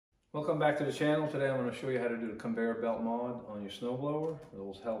Welcome back to the channel. Today I'm going to show you how to do the conveyor belt mod on your snowblower. It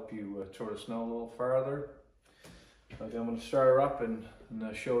will help you throw the snow a little farther. Okay, I'm going to start her up and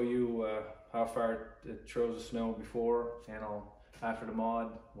show you how far it throws the snow before, and after the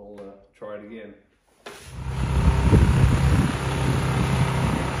mod we'll try it again.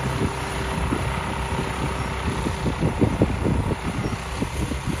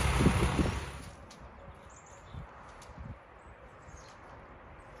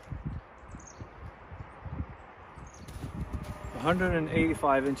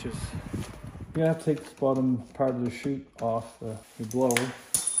 "185 inches. You're gonna have to take this bottom part of the chute off the blower.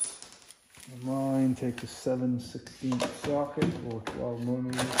 Mine takes a 7/16 socket or 12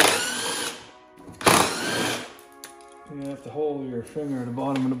 millimeters. You're gonna have to hold your finger at the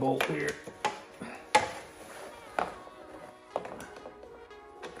bottom of the bolt here.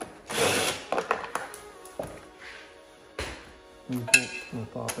 These bolts will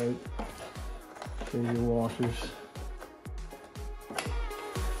pop out. There's your washers.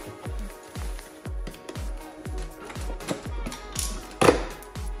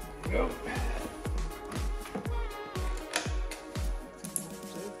 Go.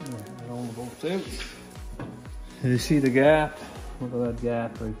 All the bolts out. You see the gap? Look at that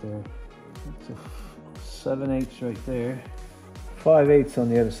gap right there. It's a 7/8 right there. 5/8 on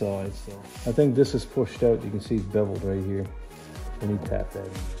the other side. So I think this is pushed out. You can see it's beveled right here. And you tap that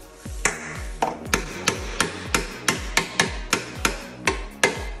in.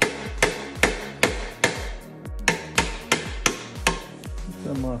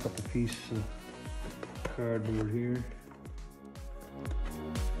 Mark up a piece of cardboard here.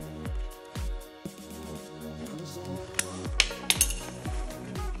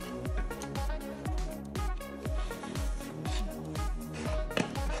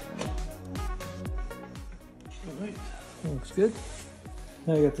 Alright, looks good.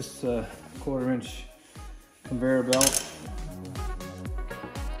 Now you got this 1/4 inch conveyor belt.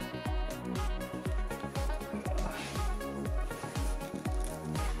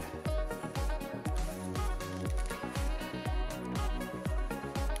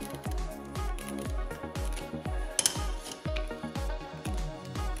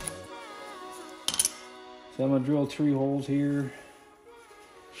 So I'm gonna drill 3 holes here.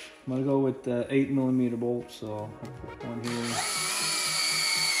 I'm gonna go with 8mm bolts, so I'll put one here.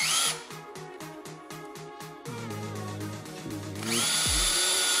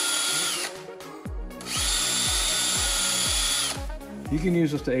 You can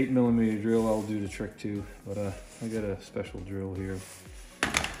use just the 8mm drill, I'll do the trick too, but I got a special drill here.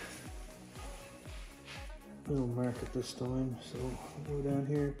 Little mark it this time, so I'll go down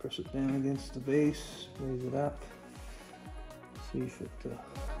here, press it down against the base, raise it up, see if it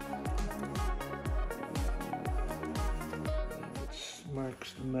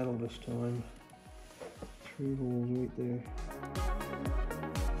marks the metal this time. 3 holes right there.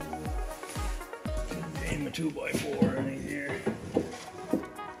 Aim a 2x4 in here.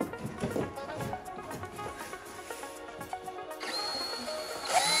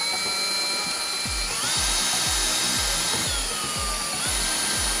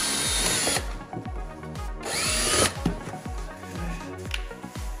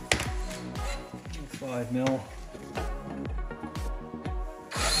 Mil.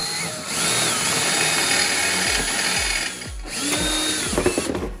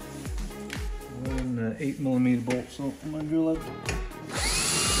 And 8mm bolt, so I'm gonna drill it.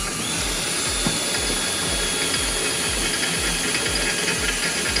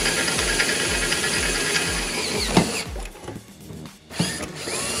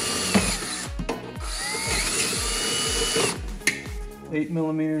 Eight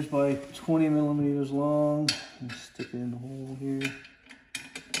millimeters by 20mm long. And stick it in the hole here.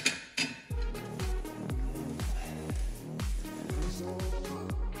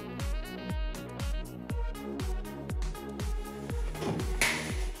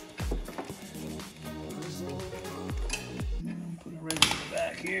 And put it right in the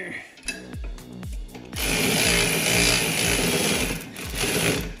back here.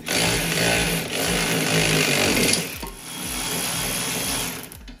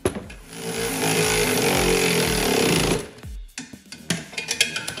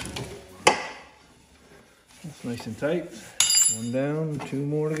 Nice and tight. 1 down, 2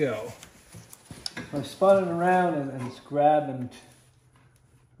 more to go. I spun it around and it's grabbing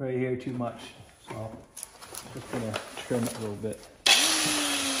right here too much, so I'm just gonna trim it a little bit.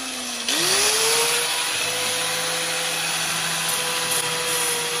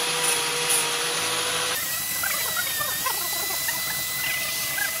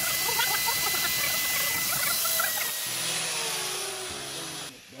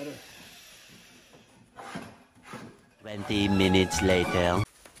 Better. 20 minutes later.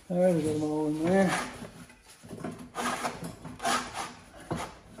 Alright, we got them all in there.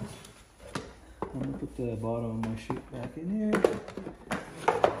 I'm going to put the bottom of my chute back in here.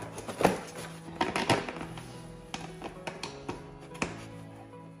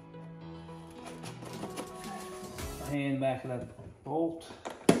 Hand back of that bolt.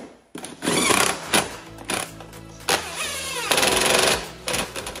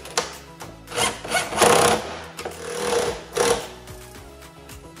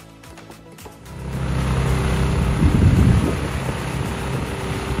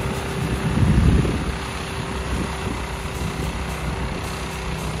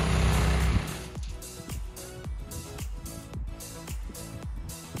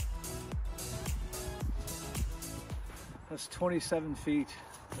 That's 27 feet.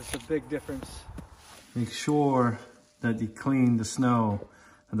 That's a big difference. Make sure that you clean the snow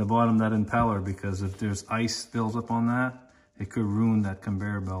at the bottom of that impeller, because if there's ice builds up on that, it could ruin that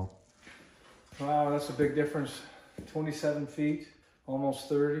conveyor belt. Wow, that's a big difference. 27 feet, almost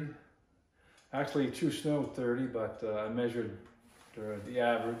 30. Actually, true snow 30, but I measured the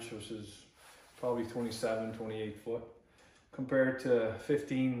average, which is probably 27, 28 foot. Compared to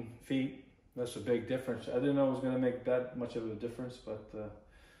 15 feet, that's a big difference. I didn't know it was going to make that much of a difference, but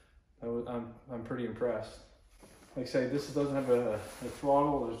I'm pretty impressed. Like I say, this doesn't have a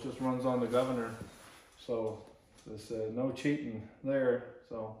throttle, it just runs on the governor. So there's no cheating there.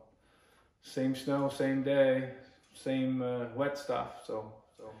 So same snow, same day, same wet stuff. So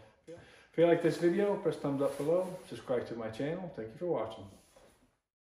if you like this video, press thumbs up below, subscribe to my channel. Thank you for watching.